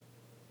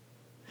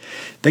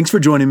Thanks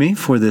for joining me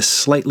for this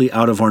slightly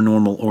out of our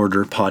normal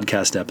order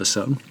podcast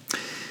episode.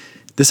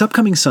 This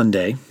upcoming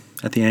Sunday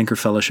at the Anchor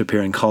Fellowship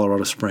here in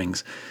Colorado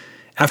Springs,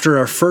 after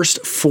our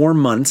first 4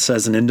 months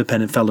as an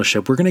independent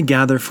fellowship, we're going to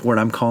gather for what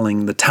I'm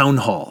calling the Town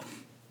Hall,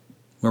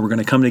 where we're going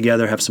to come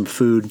together, have some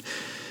food,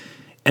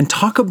 and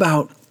talk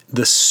about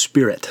the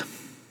spirit,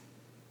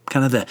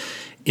 kind of the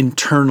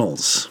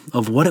internals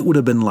of what it would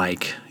have been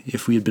like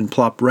if we had been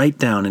plopped right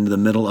down into the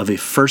middle of a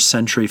first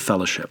century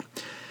fellowship.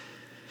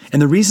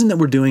 And the reason that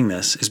we're doing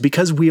this is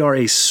because we are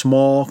a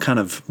small kind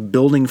of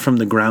building from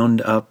the ground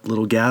up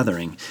little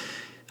gathering.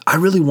 I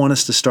really want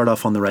us to start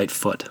off on the right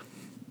foot,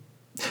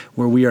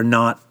 where we are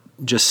not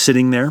just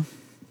sitting there,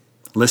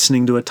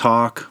 listening to a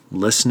talk,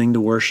 listening to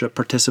worship,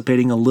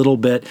 participating a little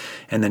bit,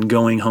 and then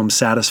going home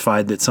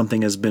satisfied that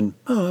something has been,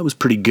 it was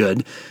pretty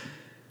good.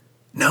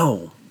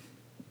 No.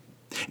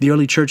 The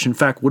early church, in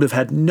fact, would have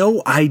had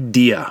no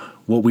idea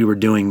what we were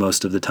doing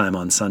most of the time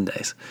on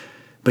Sundays,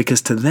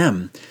 because to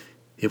them,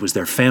 it was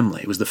their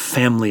family. It was the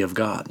family of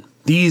God.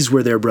 These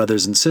were their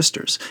brothers and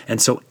sisters.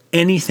 And so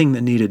anything that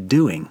needed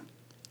doing,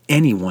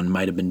 anyone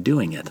might have been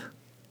doing it.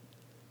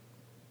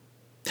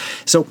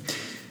 So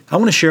I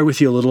want to share with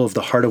you a little of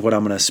the heart of what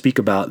I'm going to speak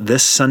about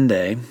this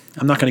Sunday.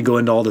 I'm not going to go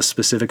into all the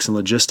specifics and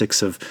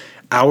logistics of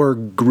our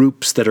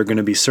groups that are going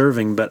to be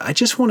serving, but I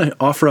just want to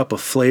offer up a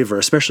flavor,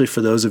 especially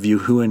for those of you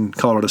who in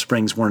Colorado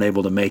Springs weren't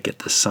able to make it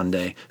this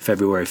Sunday,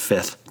 February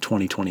 5th,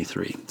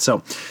 2023.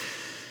 So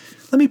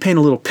let me paint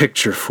a little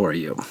picture for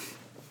you.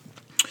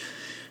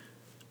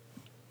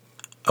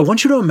 I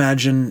want you to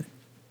imagine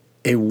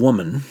a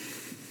woman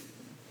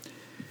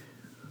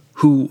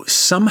who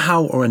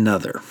somehow or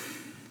another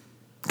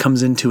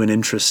comes into an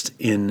interest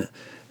in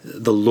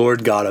the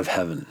Lord God of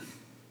heaven.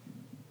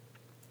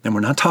 And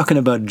we're not talking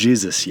about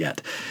Jesus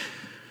yet.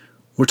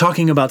 We're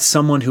talking about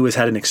someone who has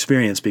had an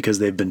experience because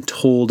they've been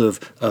told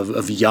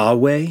of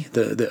Yahweh,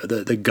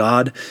 the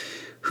God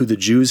who the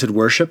Jews had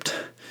worshipped,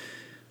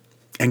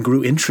 and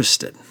grew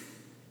interested.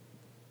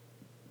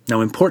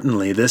 Now,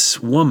 importantly, this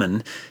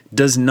woman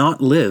does not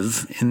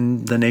live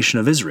in the nation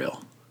of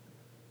Israel.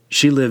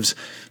 She lives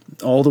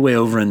all the way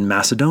over in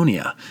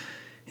Macedonia,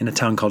 in a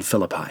town called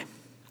Philippi.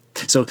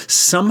 So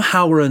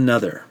somehow or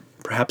another,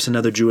 perhaps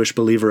another Jewish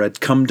believer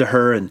had come to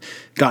her and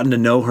gotten to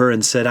know her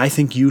and said, I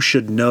think you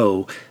should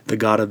know the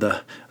God of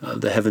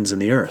the heavens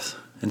and the earth.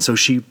 And so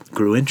she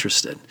grew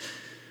interested.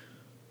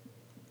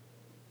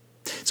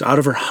 So out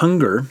of her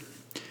hunger,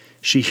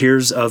 she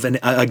hears of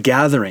a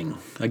gathering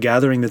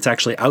that's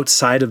actually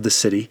outside of the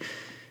city,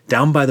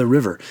 down by the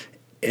river.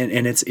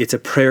 And it's a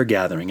prayer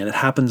gathering, and it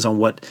happens on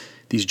what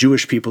these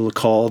Jewish people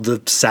call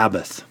the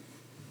Sabbath.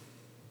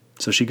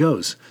 So she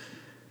goes.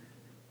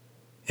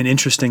 And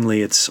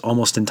interestingly, it's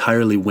almost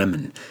entirely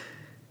women.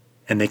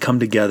 And they come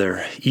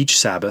together each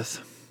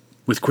Sabbath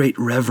with great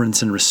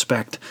reverence and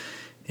respect.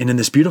 And in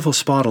this beautiful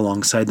spot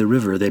alongside the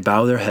river, they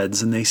bow their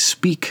heads and they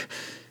speak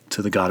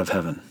to the God of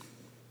heaven.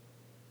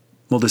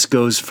 Well, this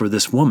goes for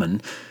this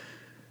woman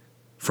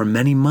for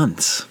many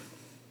months,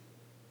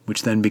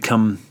 which then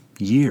become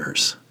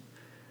years.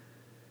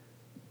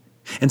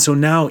 And so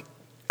now,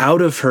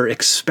 out of her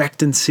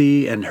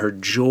expectancy and her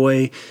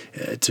joy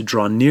to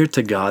draw near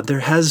to God, there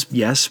has,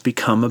 yes,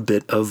 become a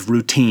bit of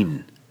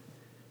routine.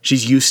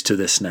 She's used to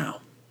this now.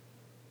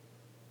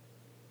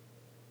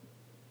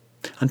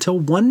 Until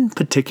one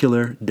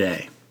particular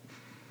day.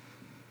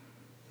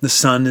 The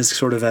sun is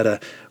sort of at a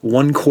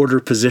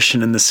 1/4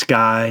 position in the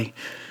sky.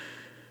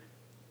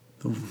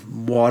 The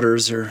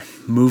waters are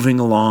moving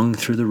along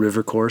through the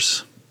river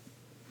course.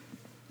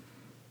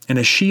 And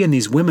as she and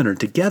these women are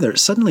together,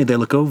 suddenly they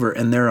look over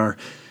and there are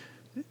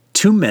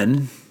 2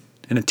 men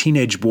and a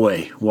teenage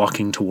boy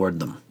walking toward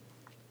them.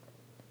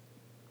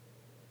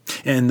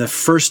 And the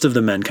first of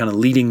the men, kind of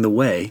leading the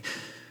way,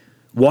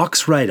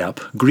 walks right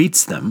up,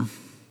 greets them,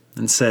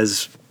 and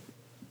says,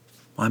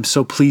 I'm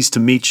so pleased to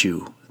meet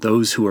you,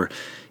 those who are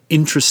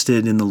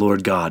interested in the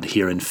Lord God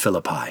here in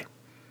Philippi.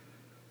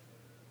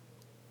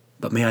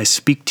 But may I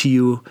speak to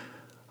you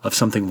of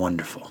something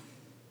wonderful?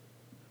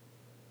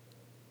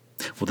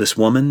 Well, this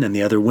woman and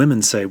the other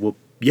women say, well,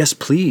 yes,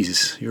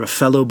 please, you're a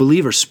fellow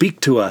believer.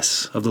 Speak to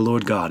us of the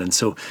Lord God. And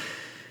so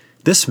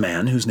this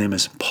man, whose name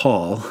is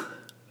Paul,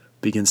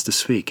 begins to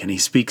speak. And he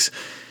speaks,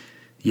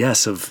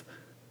 yes, of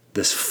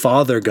this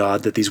Father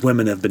God that these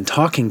women have been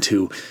talking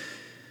to,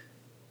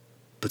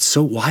 but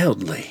so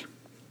wildly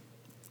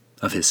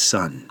of his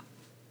Son,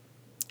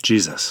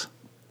 Jesus,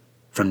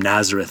 from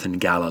Nazareth in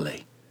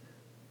Galilee,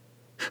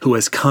 who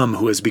has come,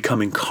 who has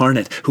become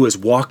incarnate, who has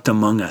walked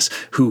among us,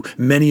 who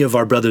many of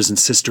our brothers and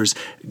sisters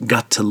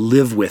got to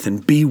live with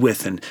and be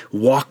with and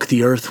walk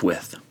the earth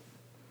with.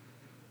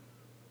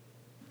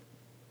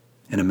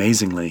 And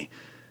amazingly,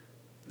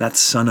 that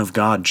Son of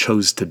God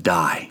chose to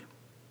die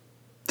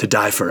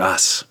for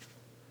us,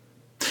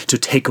 to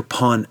take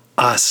upon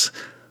us,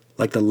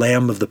 like the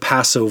Lamb of the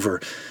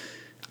Passover,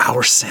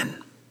 our sin.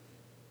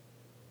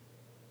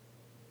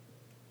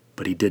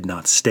 But he did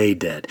not stay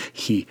dead.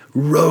 He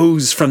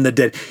rose from the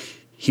dead.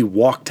 He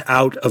walked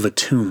out of a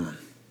tomb.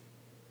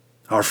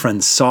 Our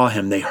friends saw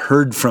him. They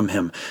heard from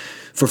him.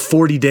 For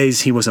 40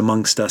 days he was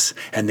amongst us,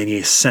 and then he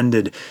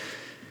ascended,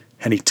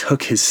 and he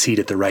took his seat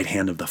at the right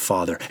hand of the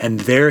Father.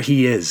 And there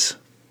he is.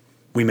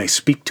 We may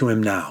speak to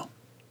him now,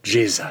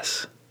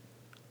 Jesus.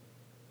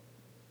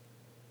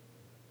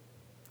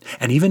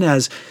 And even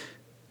as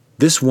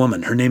this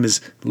woman, her name is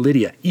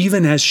Lydia,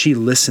 even as she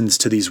listens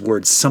to these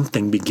words,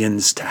 something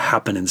begins to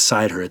happen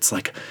inside her. It's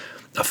like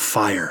a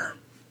fire.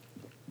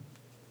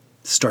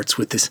 It starts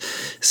with this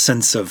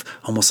sense of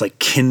almost like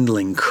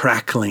kindling,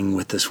 crackling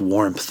with this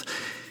warmth.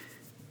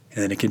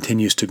 And then it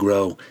continues to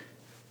grow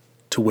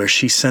to where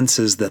she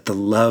senses that the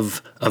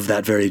love of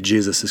that very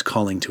Jesus is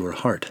calling to her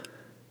heart.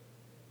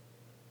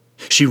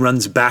 She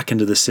runs back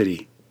into the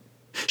city.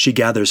 She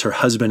gathers her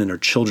husband and her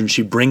children.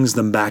 She brings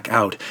them back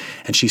out,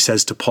 and she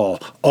says to Paul,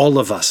 all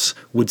of us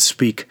would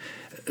speak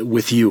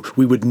with you.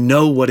 We would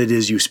know what it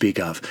is you speak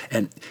of.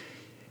 And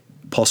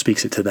Paul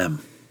speaks it to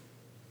them.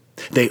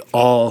 They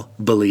all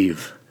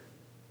believe.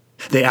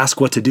 They ask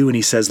what to do, and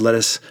he says, let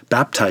us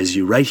baptize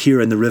you right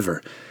here in the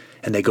river.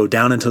 And they go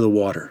down into the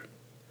water,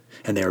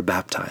 and they are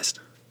baptized.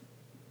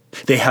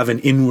 They have an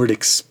inward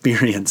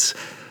experience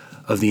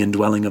of the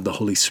indwelling of the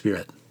Holy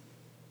Spirit.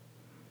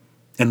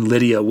 And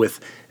Lydia, with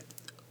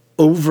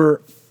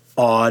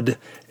overawed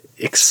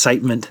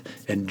excitement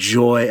and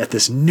joy at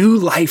this new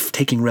life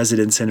taking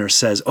residence in her,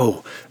 says,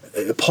 oh,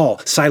 Paul,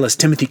 Silas,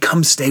 Timothy,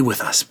 come stay with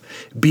us.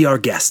 Be our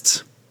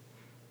guests.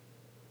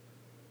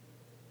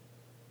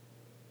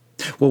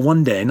 Well,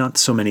 one day, not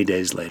so many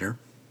days later,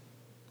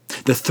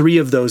 the three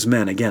of those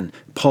men, again,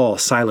 Paul,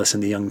 Silas,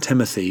 and the young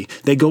Timothy,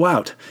 they go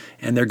out,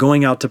 and they're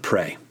going out to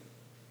pray.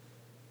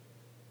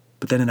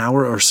 But then an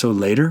hour or so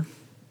later,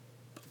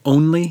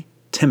 only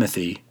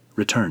Timothy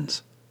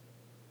returns.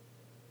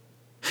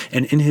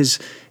 And in his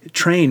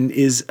train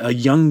is a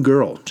young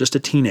girl, just a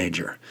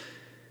teenager,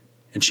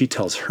 and she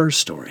tells her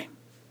story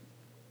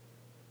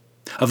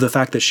of the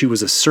fact that she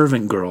was a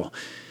servant girl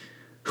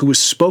who was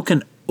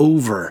spoken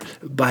over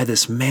by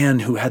this man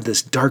who had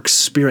this dark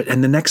spirit,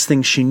 and the next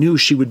thing she knew,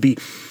 she would be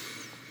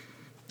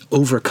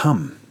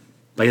overcome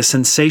by a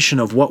sensation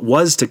of what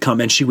was to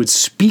come, and she would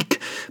speak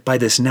by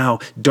this now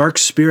dark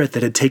spirit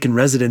that had taken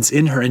residence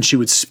in her, and she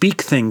would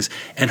speak things,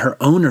 and her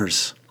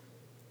owners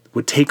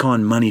would take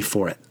on money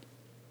for it.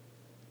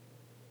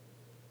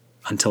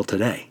 Until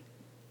today.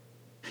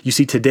 You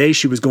see, today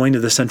she was going to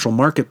the central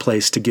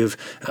marketplace to give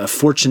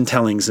fortune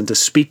tellings and to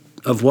speak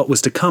of what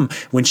was to come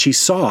when she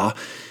saw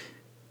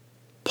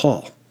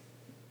Paul,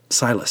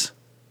 Silas,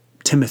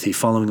 Timothy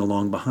following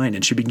along behind.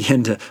 And she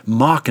began to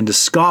mock and to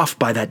scoff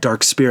by that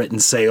dark spirit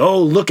and say,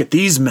 oh, look at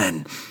these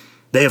men.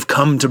 They have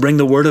come to bring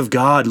the word of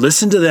God.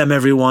 Listen to them,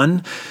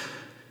 everyone.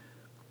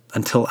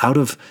 Until out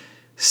of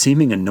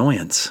seeming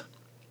annoyance,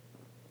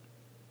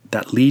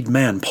 that lead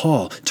man,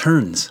 Paul,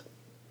 turns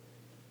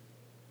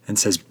and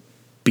says,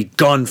 be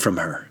gone from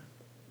her.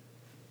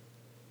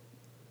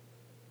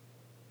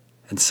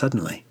 And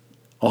suddenly,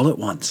 all at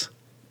once,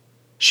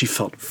 she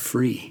felt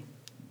free.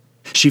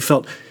 She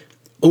felt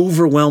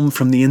overwhelmed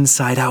from the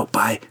inside out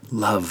by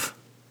love.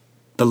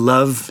 The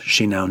love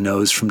she now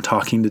knows from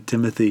talking to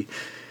Timothy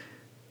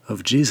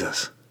of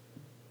Jesus.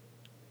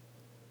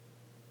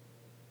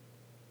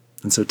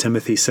 And so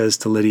Timothy says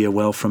to Lydia,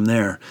 well, from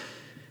there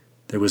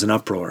was an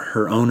uproar.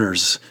 Her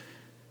owners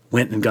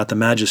went and got the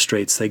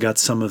magistrates. They got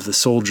some of the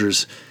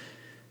soldiers.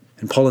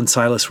 And Paul and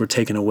Silas were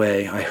taken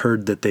away. I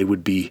heard that they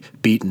would be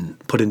beaten,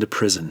 put into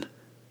prison.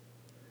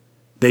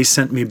 They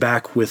sent me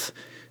back with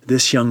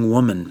this young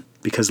woman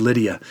because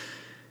Lydia,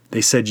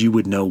 they said you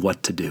would know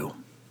what to do.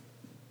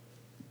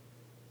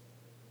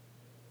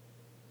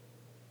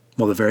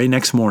 Well, the very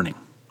next morning,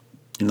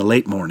 in the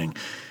late morning,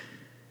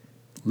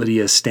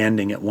 Lydia is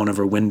standing at one of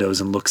her windows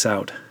and looks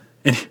out.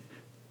 And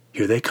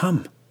here they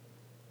come.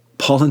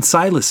 Paul and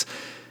Silas.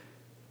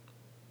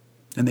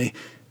 And they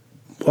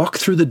walk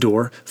through the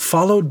door,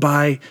 followed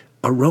by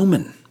a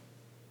Roman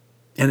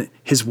and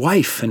his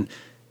wife and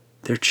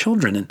their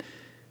children. And,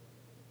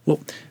 well,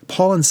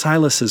 Paul and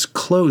Silas's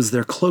clothes,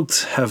 their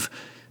cloaks have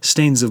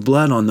stains of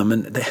blood on them.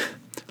 And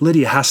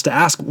Lydia has to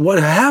ask, what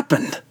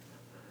happened?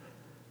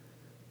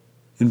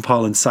 And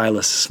Paul and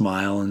Silas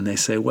smile and they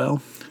say,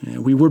 well,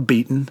 we were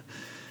beaten.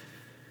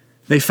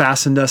 They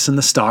fastened us in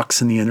the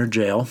stocks in the inner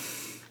jail.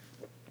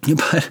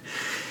 But,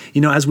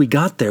 as we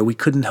got there, we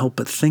couldn't help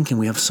but thinking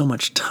we have so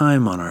much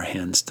time on our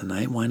hands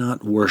tonight. Why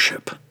not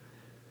worship?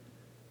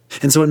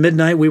 And so at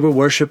midnight, we were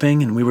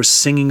worshiping and we were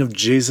singing of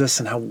Jesus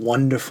and how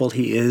wonderful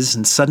he is.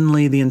 And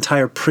suddenly the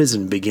entire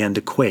prison began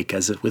to quake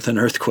as if with an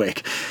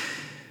earthquake.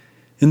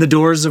 And the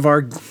doors of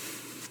our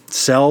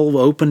cell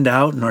opened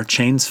out and our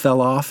chains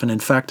fell off. And in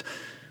fact,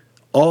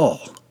 all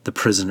the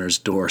prisoners'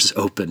 doors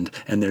opened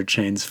and their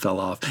chains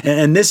fell off.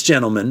 And this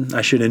gentleman,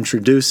 I should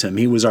introduce him,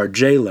 he was our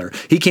jailer.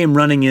 He came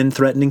running in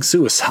threatening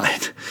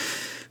suicide.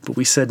 But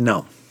we said,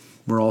 no,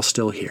 we're all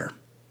still here.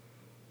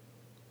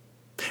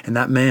 And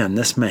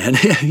this man,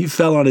 he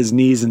fell on his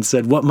knees and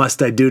said, what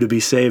must I do to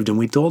be saved? And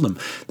we told him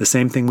the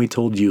same thing we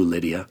told you,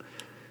 Lydia.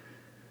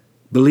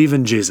 Believe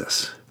in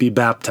Jesus, be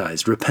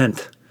baptized,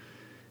 repent,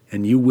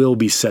 and you will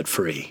be set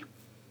free.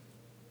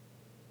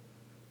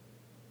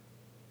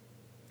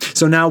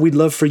 So now we'd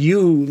love for you,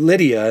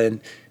 Lydia,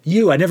 and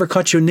you, I never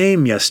caught your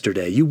name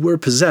yesterday. You were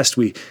possessed.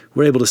 We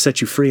were able to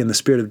set you free in the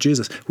Spirit of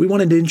Jesus. We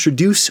wanted to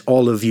introduce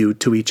all of you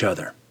to each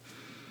other.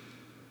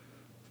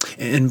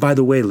 And by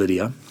the way,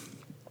 Lydia,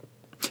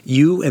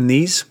 you and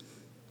these,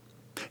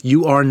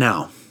 you are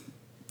now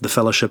the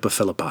Fellowship of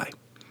Philippi.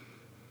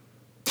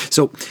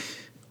 So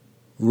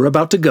we're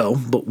about to go,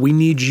 but we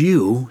need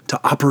you to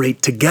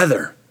operate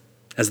together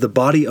as the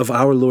body of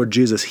our Lord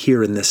Jesus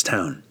here in this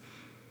town.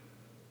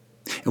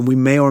 And we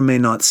may or may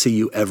not see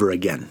you ever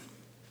again.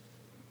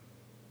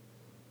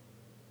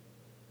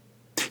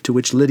 To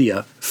which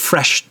Lydia,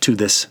 fresh to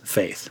this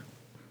faith,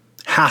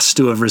 has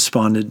to have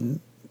responded,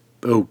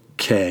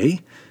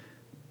 okay.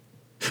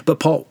 But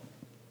Paul,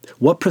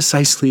 what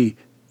precisely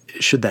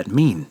should that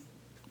mean?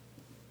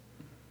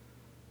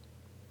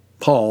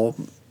 Paul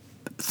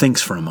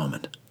thinks for a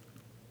moment.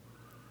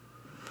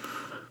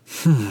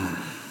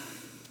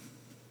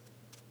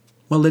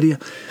 Well, Lydia,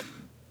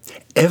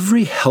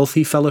 every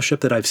healthy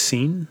fellowship that I've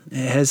seen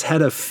has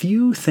had a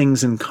few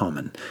things in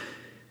common.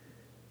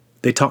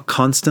 They talk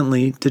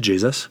constantly to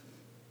Jesus.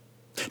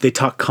 They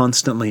talk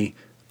constantly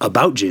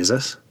about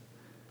Jesus.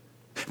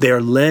 They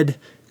are led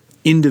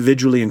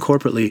individually and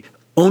corporately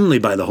only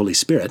by the Holy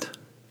Spirit.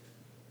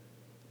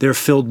 They're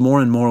filled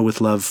more and more with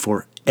love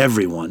for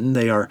everyone.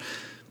 They are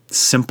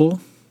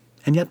simple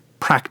and yet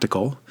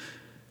practical.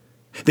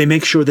 They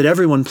make sure that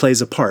everyone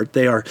plays a part.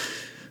 They are,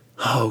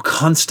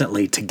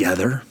 constantly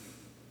together.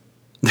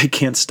 They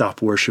can't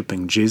stop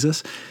worshiping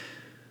Jesus.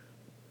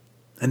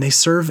 And they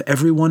serve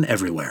everyone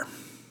everywhere.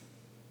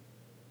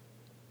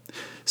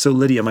 So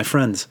Lydia, my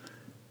friends,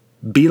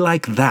 be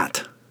like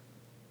that,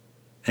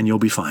 and you'll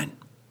be fine.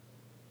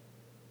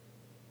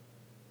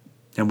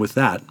 And with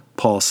that,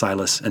 Paul,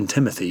 Silas, and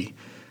Timothy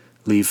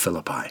leave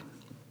Philippi.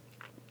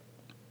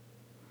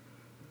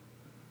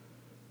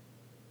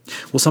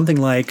 Well, something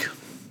like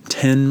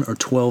 10 or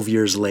 12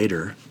 years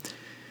later,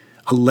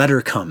 a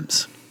letter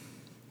comes.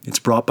 It's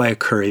brought by a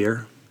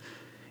courier,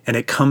 and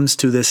it comes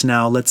to this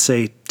now, let's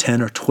say,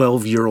 10 or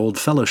 12-year-old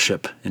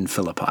fellowship in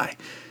Philippi.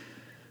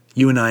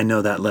 You and I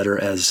know that letter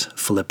as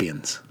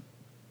Philippians.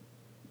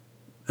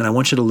 And I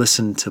want you to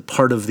listen to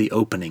part of the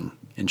opening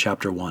in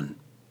chapter 1.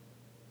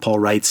 Paul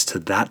writes to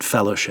that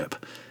fellowship,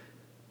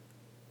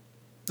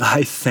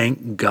 I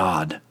thank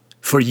God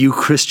for you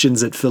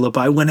Christians at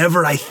Philippi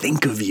whenever I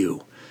think of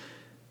you.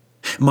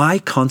 My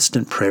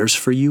constant prayers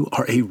for you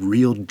are a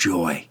real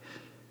joy,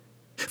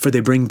 for they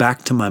bring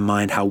back to my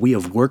mind how we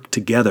have worked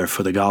together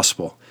for the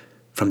gospel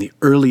from the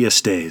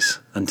earliest days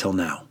until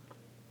now.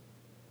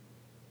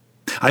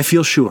 I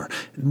feel sure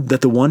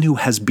that the one who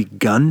has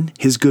begun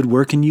his good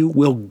work in you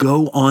will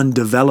go on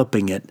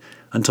developing it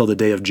until the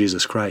day of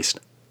Jesus Christ.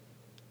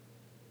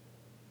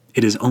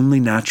 It is only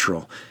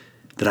natural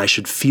that I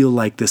should feel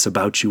like this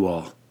about you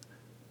all.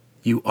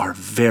 You are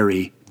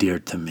very dear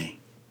to me.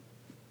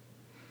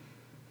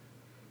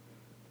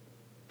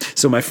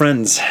 So my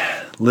friends,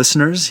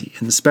 listeners,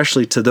 and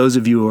especially to those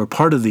of you who are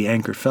part of the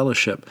Anchor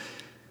Fellowship,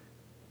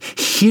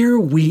 here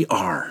we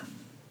are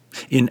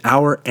in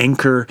our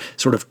Anchor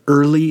sort of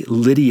early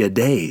Lydia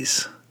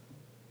days,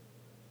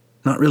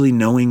 not really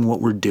knowing what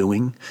we're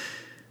doing,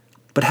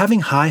 but having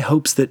high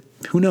hopes that,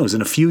 who knows,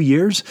 in a few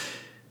years,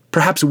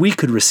 perhaps we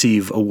could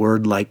receive a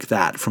word like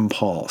that from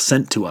Paul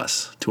sent to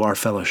us, to our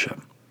fellowship.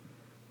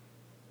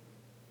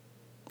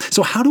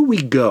 So how do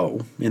we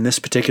go in this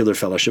particular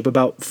fellowship,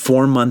 about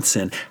 4 months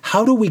in,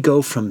 how do we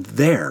go from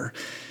there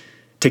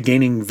to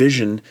gaining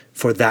vision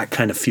for that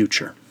kind of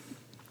future?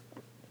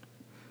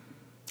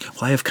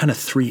 Well, I have kind of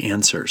 3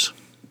 answers.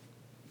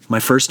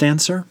 My first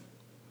answer,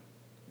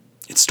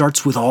 it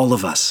starts with all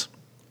of us,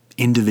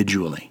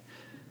 individually.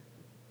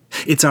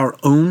 It's our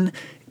own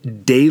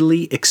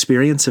daily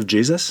experience of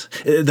Jesus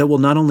that will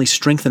not only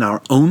strengthen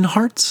our own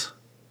hearts,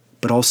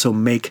 but also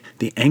make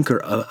the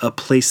Anchor a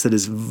place that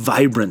is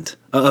vibrant,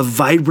 a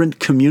vibrant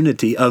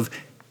community of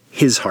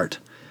his heart.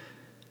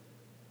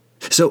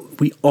 So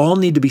we all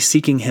need to be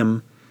seeking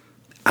him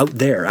out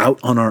there,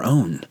 out on our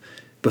own,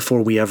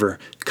 before we ever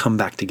come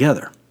back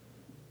together.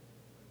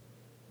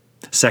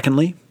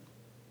 Secondly,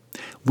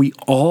 we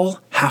all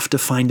have to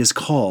find his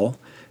call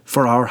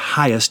for our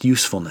highest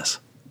usefulness.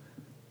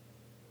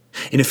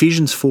 In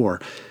Ephesians 4,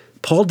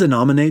 Paul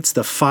denominates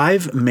the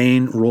 5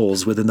 main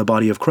roles within the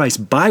body of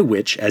Christ by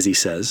which, as he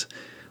says,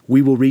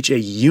 we will reach a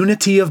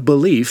unity of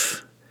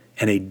belief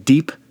and a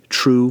deep,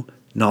 true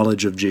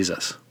knowledge of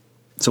Jesus.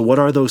 So what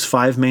are those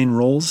 5 main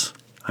roles?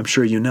 I'm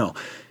sure you know.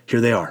 Here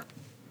they are.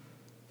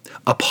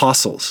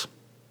 Apostles.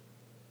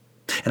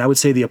 And I would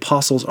say the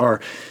apostles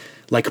are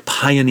like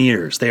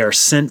pioneers. They are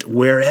sent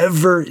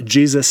wherever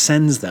Jesus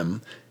sends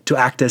them to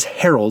act as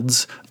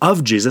heralds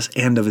of Jesus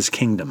and of his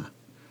kingdom.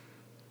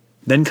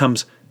 Then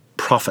comes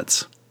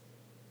prophets.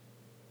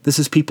 This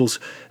is people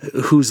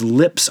whose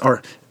lips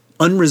are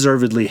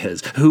unreservedly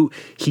his, who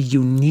he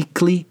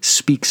uniquely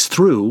speaks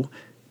through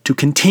to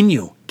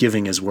continue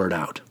giving his word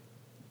out.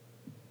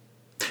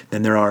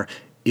 Then there are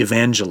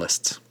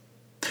evangelists,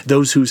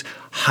 those whose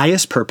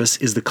highest purpose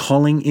is the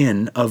calling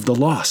in of the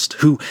lost,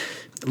 who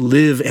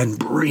live and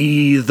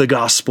breathe the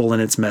gospel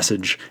and its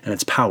message and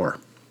its power.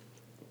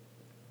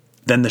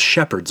 Then the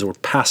shepherds or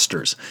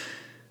pastors.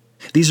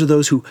 These are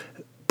those who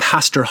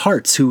pastor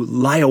hearts, who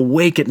lie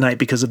awake at night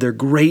because of their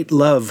great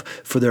love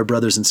for their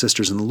brothers and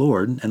sisters in the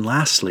Lord. And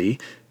lastly,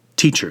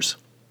 teachers.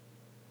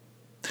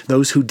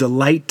 Those who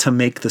delight to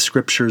make the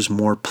scriptures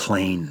more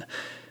plain,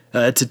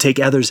 to take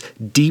others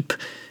deep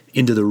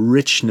into the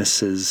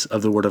richnesses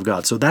of the Word of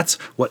God. So that's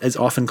what is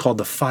often called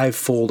the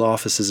fivefold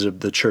offices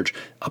of the church: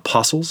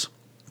 apostles,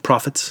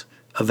 prophets,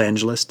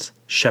 evangelists,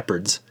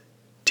 shepherds,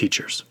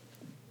 teachers.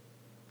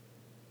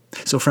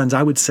 So friends,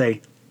 I would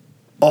say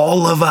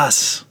all of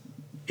us,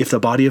 if the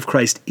body of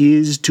Christ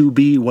is to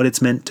be what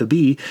it's meant to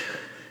be,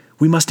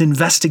 we must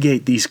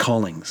investigate these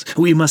callings.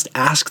 We must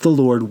ask the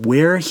Lord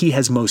where He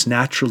has most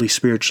naturally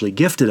spiritually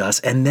gifted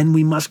us, and then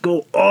we must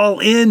go all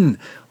in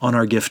on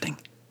our gifting.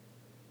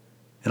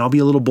 And I'll be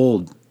a little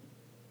bold.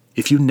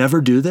 If you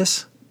never do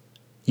this,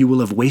 you will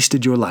have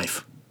wasted your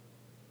life.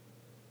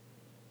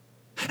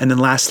 And then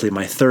lastly,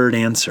 my third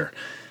answer.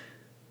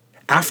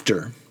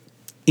 After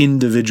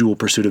individual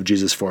pursuit of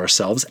Jesus for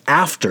ourselves,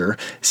 after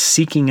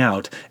seeking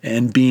out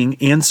and being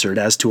answered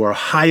as to our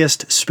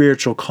highest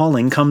spiritual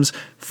calling, comes,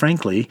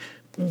 frankly,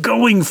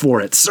 going for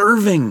it,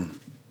 serving.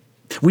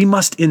 We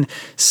must, in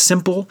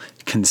simple,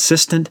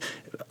 consistent,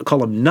 call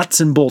them nuts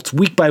and bolts,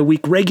 week by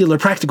week, regular,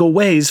 practical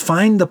ways,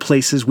 find the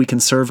places we can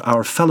serve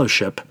our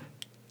fellowship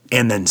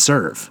and then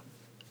serve.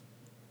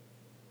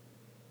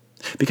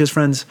 Because,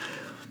 friends,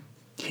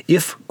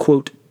 if,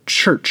 quote,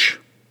 church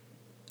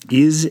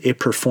is a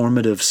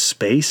performative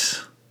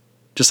space,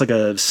 just like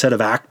a set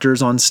of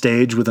actors on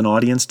stage with an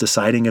audience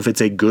deciding if it's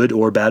a good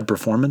or bad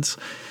performance,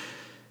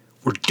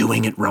 we're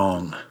doing it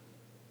wrong.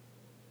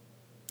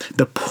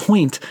 The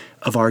point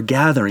of our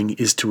gathering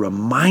is to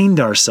remind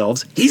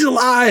ourselves He's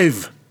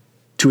alive,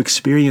 to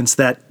experience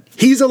that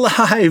He's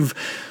alive,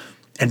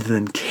 and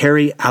then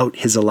carry out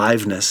His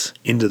aliveness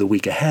into the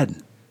week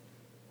ahead.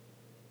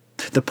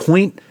 The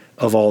point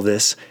of all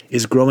this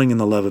is growing in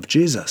the love of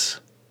Jesus,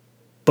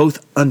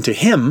 both unto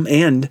Him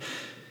and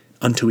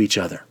unto each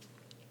other.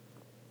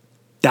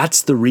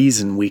 That's the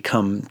reason we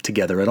come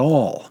together at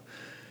all.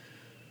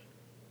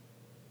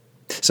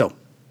 So,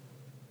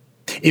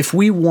 if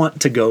we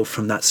want to go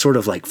from that sort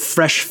of like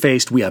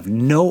fresh-faced, we have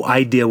no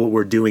idea what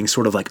we're doing,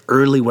 sort of like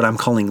early, what I'm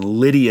calling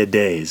Lydia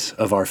days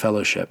of our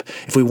fellowship,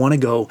 if we want to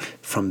go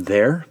from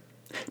there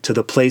to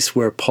the place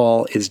where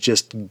Paul is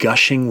just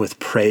gushing with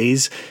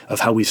praise of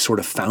how we've sort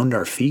of found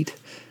our feet,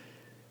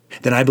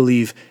 then I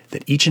believe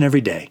that each and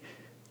every day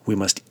we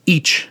must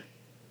each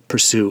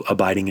pursue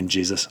abiding in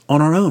Jesus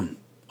on our own,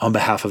 on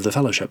behalf of the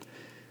fellowship.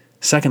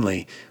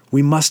 Secondly,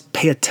 we must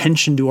pay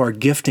attention to our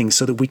gifting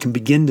so that we can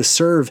begin to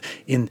serve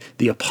in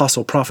the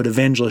apostle, prophet,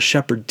 evangelist,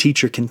 shepherd,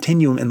 teacher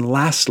continuum. And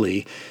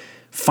lastly,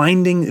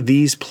 finding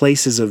these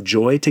places of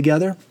joy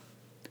together,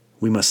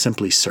 we must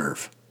simply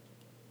serve.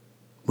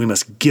 We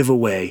must give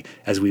away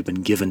as we've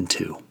been given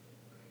to.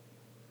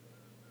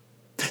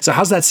 So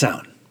how's that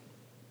sound?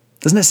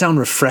 Doesn't it sound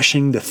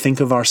refreshing to think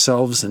of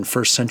ourselves in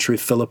first century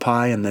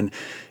Philippi and then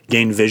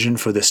gain vision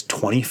for this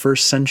 21st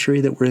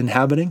century that we're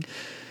inhabiting?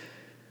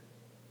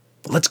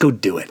 Let's go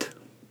do it.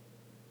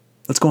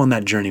 Let's go on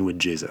that journey with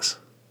Jesus.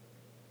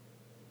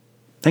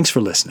 Thanks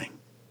for listening.